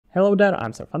Hello there,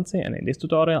 I'm Sir Fancy, and in this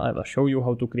tutorial I will show you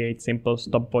how to create simple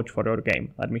stopwatch for your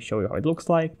game. Let me show you how it looks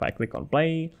like. If I click on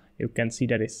play, you can see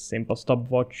there is simple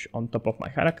stopwatch on top of my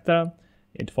character.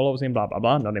 It follows in blah blah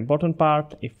blah, not important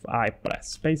part. If I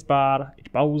press spacebar,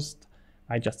 it paused.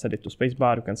 I just set it to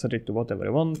spacebar, you can set it to whatever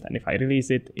you want, and if I release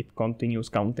it, it continues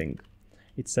counting.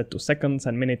 It's set to seconds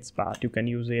and minutes, but you can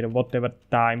use it whatever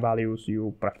time values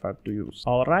you prefer to use.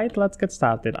 Alright, let's get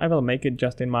started. I will make it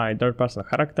just in my third person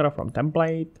character from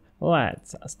template.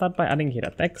 Let's start by adding here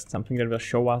a text, something that will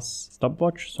show us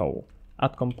stopwatch. So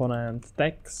add component,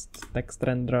 text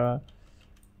renderer,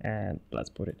 and let's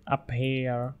put it up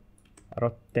here,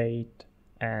 rotate,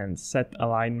 and set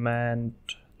alignment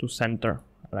to center.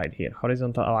 Right here,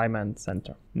 horizontal alignment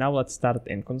center. Now let's start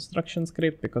in construction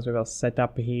script because we will set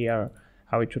up here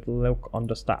how it should look on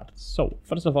the start. So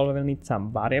first of all, we will need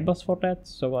some variables for that.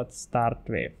 So let's start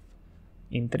with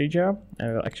integer, and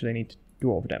we will actually need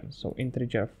two of them. So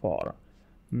integer for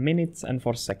minutes and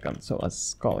for seconds. So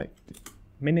let's call it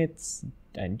minutes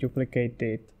and duplicate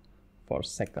it for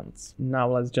seconds.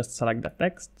 Now let's just select the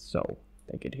text. So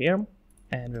take it here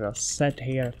and we will set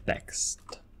here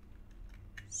text.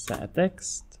 Set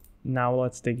text. Now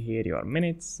let's take here your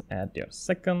minutes, add your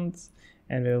seconds,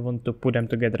 and we want to put them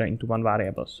together into one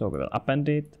variable. So we will append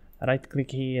it, right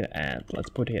click here, and let's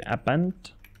put here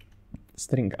append,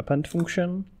 string append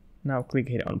function. Now click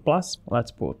here on plus,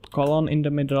 let's put colon in the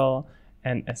middle,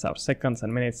 and as our seconds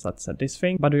and minutes, let's set this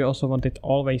thing. But we also want it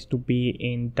always to be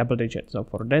in double digits. So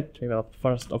for that, we will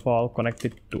first of all connect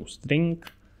it to string.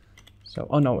 So,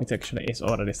 oh no, it actually is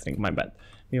already string, my bad.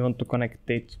 We want to connect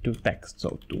it to text.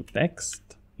 So to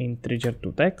text, integer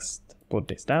to text, put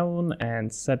this down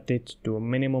and set it to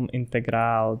minimum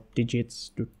integral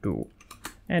digits to 2.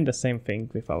 And the same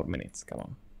thing with our minutes. Come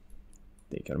on.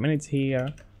 Take your minutes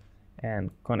here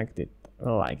and connect it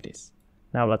like this.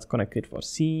 Now let's connect it for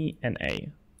C and A.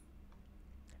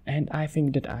 And I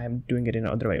think that I am doing it in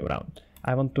the other way around.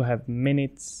 I want to have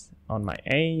minutes on my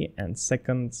A and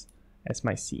seconds as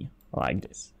my C, like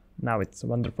this. Now it's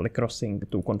wonderfully crossing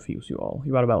to confuse you all.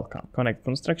 You are welcome. Connect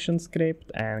construction script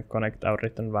and connect our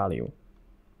return value.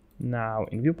 Now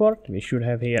in viewport, we should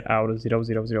have here our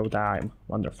 000 time.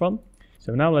 Wonderful.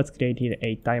 So now let's create here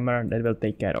a timer that will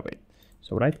take care of it.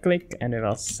 So right click and we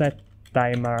will set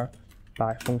timer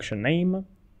by function name.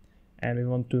 And we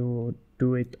want to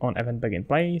do it on event begin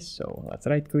play. So let's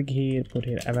right click here, put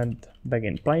here event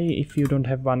begin play if you don't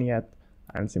have one yet.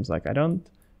 And it seems like I don't.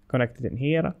 Connect it in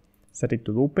here. Set it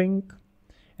to looping,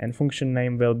 and function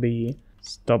name will be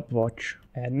stopwatch.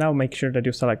 And now make sure that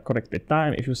you select corrected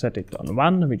time. If you set it on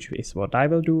 1, which is what I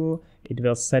will do, it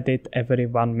will set it every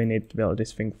 1 minute will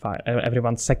this thing fire, every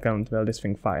 1 second will this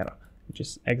thing fire, which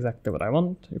is exactly what I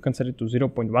want. You can set it to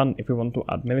 0.1 if you want to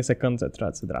add milliseconds, etc,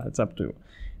 etc. It's up to you.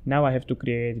 Now I have to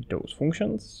create those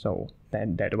functions. So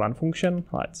then that one function,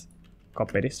 let's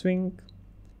copy this thing,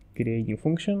 create new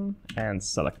function, and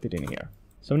select it in here.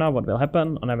 So now what will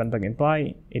happen on event begin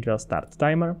play, it will start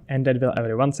timer, and that will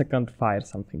every 1 second fire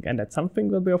something, and that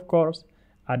something will be of course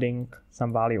adding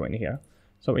some value in here.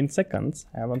 So in seconds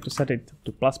I want to set it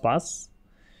to ++,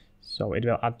 so it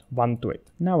will add 1 to it.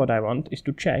 Now what I want is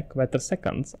to check whether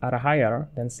seconds are higher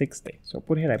than 60. So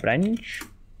put here a branch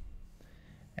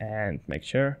and make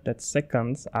sure that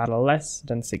seconds are less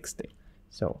than 60.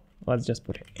 So let's just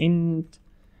put here int,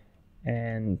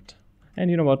 and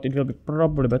you know what, it will be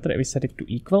probably better if we set it to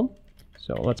equal.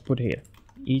 So let's put here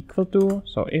equal to.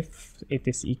 So if it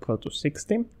is equal to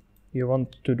 60, you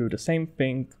want to do the same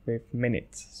thing with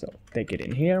minutes. So take it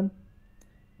in here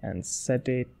and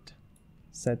set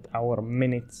our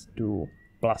minutes to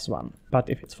 +1. But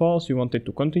if it's false, you want it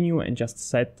to continue and just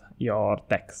set your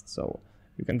text. So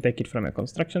you can take it from a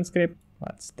construction script.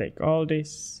 Let's take all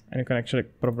this, and you can actually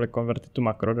probably convert it to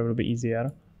macro. That will be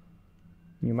easier.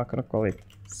 New macro, call it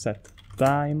set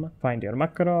time. Find your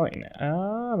macro in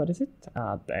where is it?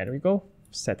 There we go.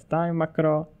 Set time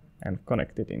macro and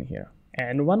connect it in here.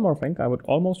 And one more thing I would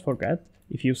almost forget,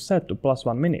 if you set to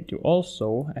 +1 minute, you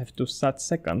also have to set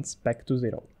seconds back to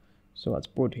 0. So let's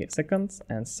put here seconds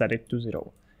and set it to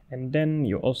 0. And then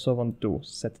you also want to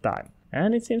set time.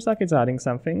 And it seems like it's adding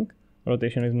something.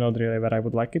 Rotation is not really where I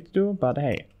would like it to do, but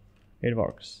hey, it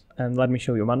works. And let me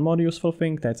show you one more useful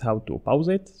thing, that's how to pause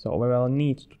it. So we will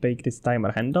need to take this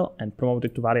timer handle and promote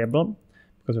it to variable,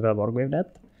 because we will work with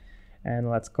that. And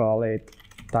let's call it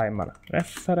timer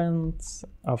reference,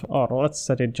 or let's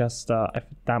set it just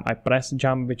every time I press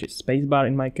jump, which is spacebar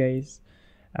in my case.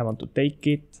 I want to take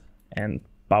it and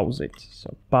pause it.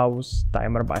 So pause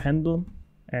timer by handle.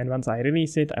 And once I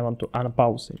release it, I want to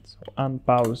unpause it. So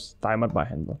unpause timer by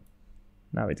handle.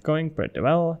 Now it's going pretty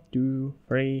well. 2,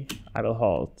 3, I will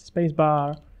hold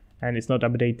spacebar, and it's not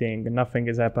updating, nothing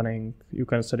is happening. You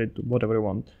can set it to whatever you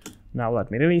want. Now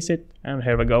let me release it, and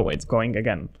here we go, it's going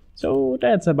again. So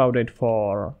that's about it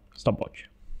for Stopwatch.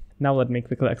 Now let me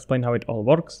quickly explain how it all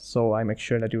works, so I make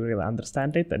sure that you really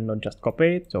understand it and not just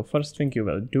copy it. So first thing you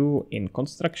will do in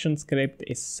construction script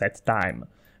is set time,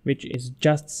 which is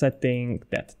just setting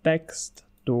that text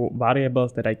to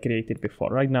variables that I created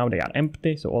before. Right now they are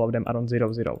empty, so all of them are on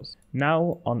 0, 0s.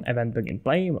 Now on event begin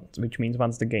play, which means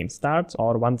once the game starts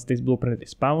or once this blueprint is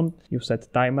spawned, you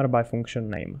set timer by function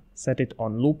name. Set it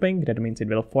on looping, that means it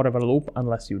will forever loop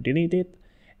unless you delete it.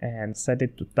 And set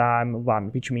it to time 1,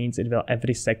 which means it will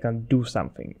every second do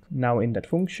something. Now in that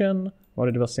function, what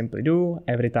it will simply do,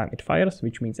 every time it fires,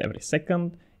 which means every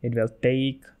second, it will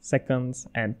take seconds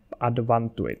and add 1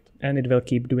 to it. And it will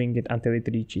keep doing it until it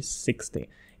reaches 60.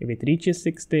 If it reaches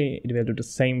 60, it will do the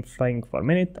same thing for a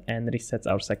minute and resets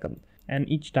our second. And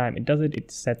each time it does it,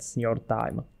 it sets your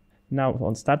time. Now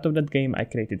on start of that game, I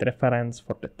created reference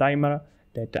for the timer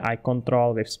that I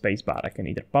control with spacebar. I can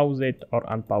either pause it or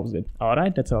unpause it.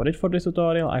 Alright, that's about it for this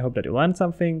tutorial. I hope that you learned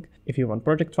something. If you want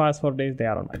project files for this, they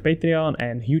are on my Patreon,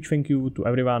 and huge thank you to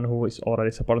everyone who is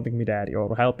already supporting me there.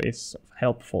 Your help is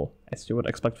helpful, as you would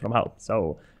expect from help.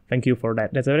 So thank you for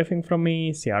that. That's everything from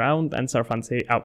me. See you around, and Sir Fancy out.